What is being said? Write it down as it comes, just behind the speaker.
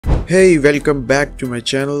Hey, welcome back to my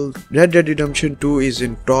channel. Red Dead Redemption 2 is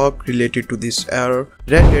in talk related to this error.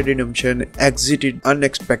 Red Dead Redemption exited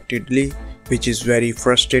unexpectedly, which is very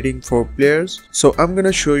frustrating for players. So I'm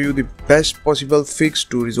gonna show you the best possible fix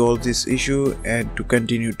to resolve this issue and to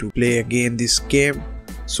continue to play again this game.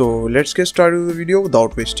 So let's get started with the video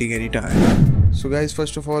without wasting any time. So guys,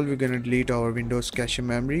 first of all, we're gonna delete our Windows cache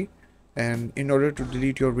memory. And in order to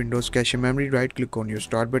delete your Windows cache memory, right click on your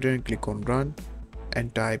start button and click on run.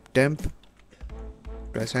 And type temp,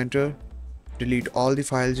 press enter, delete all the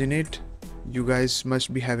files in it. You guys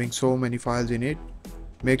must be having so many files in it.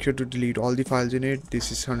 Make sure to delete all the files in it. This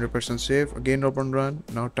is 100% safe. Again open run.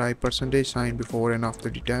 Now type %sign before and after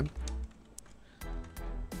the temp,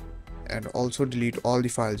 and also delete all the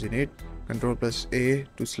files in it. Ctrl plus A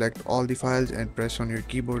to select all the files and press on your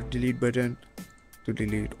keyboard delete button to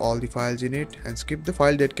delete all the files in it, and skip the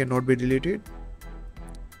file that cannot be deleted.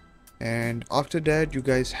 And after that, you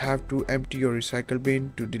guys have to empty your recycle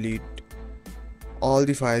bin to delete all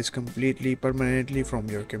the files completely permanently from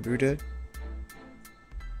your computer.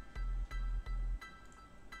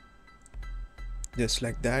 Just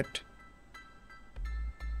like that.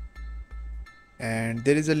 And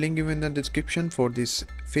there is a link given in the description for this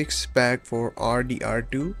fix pack for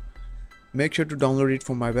RDR2. Make sure to download it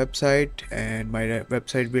from my website, and my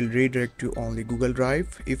website will redirect you only Google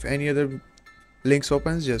Drive. If any other links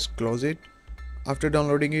opens, just close it. After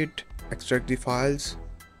downloading it, extract the files,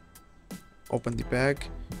 open the pack.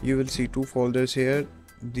 You will see two folders here.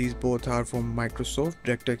 These both are from Microsoft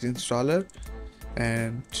DirectX installer,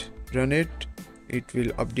 and run it. It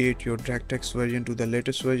will update your DirectX version to the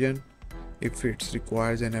latest version. If it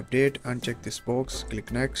requires an update, uncheck this box,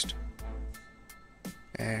 click next,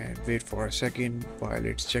 and wait for a second while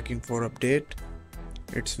it's checking for update.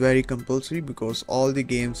 It's very compulsory because all the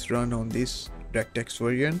games run on this DirectX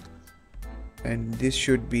version, and this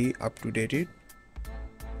should be up to date.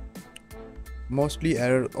 Mostly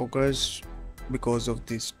error occurs because of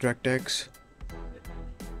this DirectX.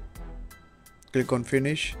 Click on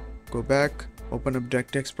finish, go back, open up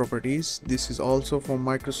DirectX properties. This is also from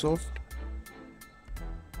Microsoft.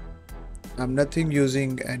 I'm nothing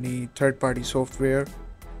using any third-party software.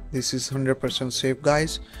 This is 100% safe,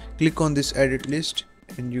 guys. Click on this edit list,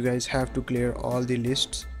 and you guys have to clear all the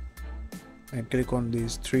lists and click on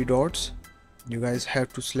these three dots. You guys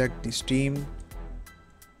have to select the Steam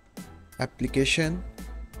application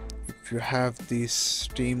if you have this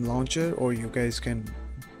Steam launcher, or you guys can,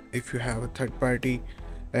 if you have a third-party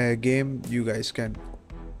game, you guys can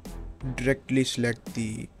directly select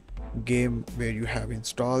the game where you have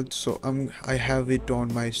installed. So I have it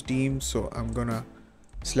on my Steam, so I'm gonna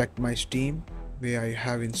select my Steam where I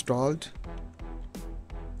have installed.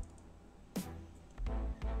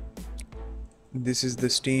 This is the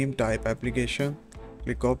Steam type application.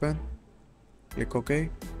 Click open, click OK,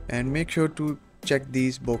 and make sure to check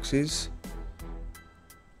these boxes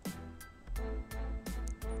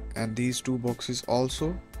and these two boxes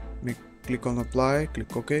also. Click on apply,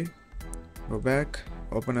 click OK, go back,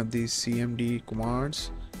 open up these CMD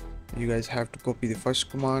commands. You guys have to copy the first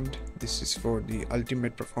command. This is for the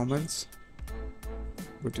ultimate performance.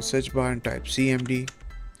 Go to search bar and type CMD.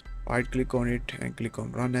 Right click on it and click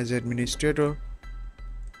on run as administrator.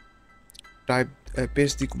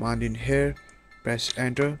 Paste the command in here, press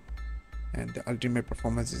enter, and the ultimate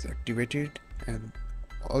performance is activated. And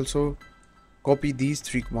also copy these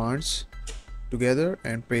three commands together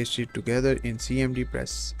and paste it together in CMD,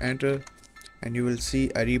 press enter, and you will see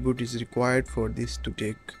a reboot is required for this to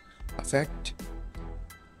take effect.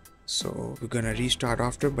 So we're gonna restart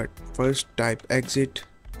after, but first type exit,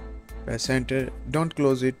 press enter. Don't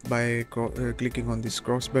close it by clicking on this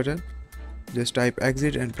cross button. Just type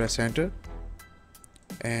exit and press enter.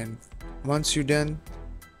 And once you're done,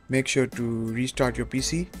 make sure to restart your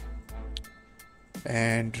PC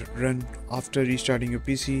and run. After restarting your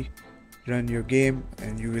PC, run your game,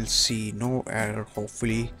 and you will see no error,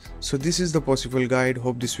 hopefully. So this is the possible guide.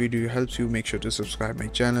 Hope this video helps you. Make sure to subscribe my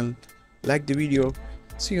channel, like the video.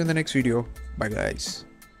 See you in the next video. Bye guys.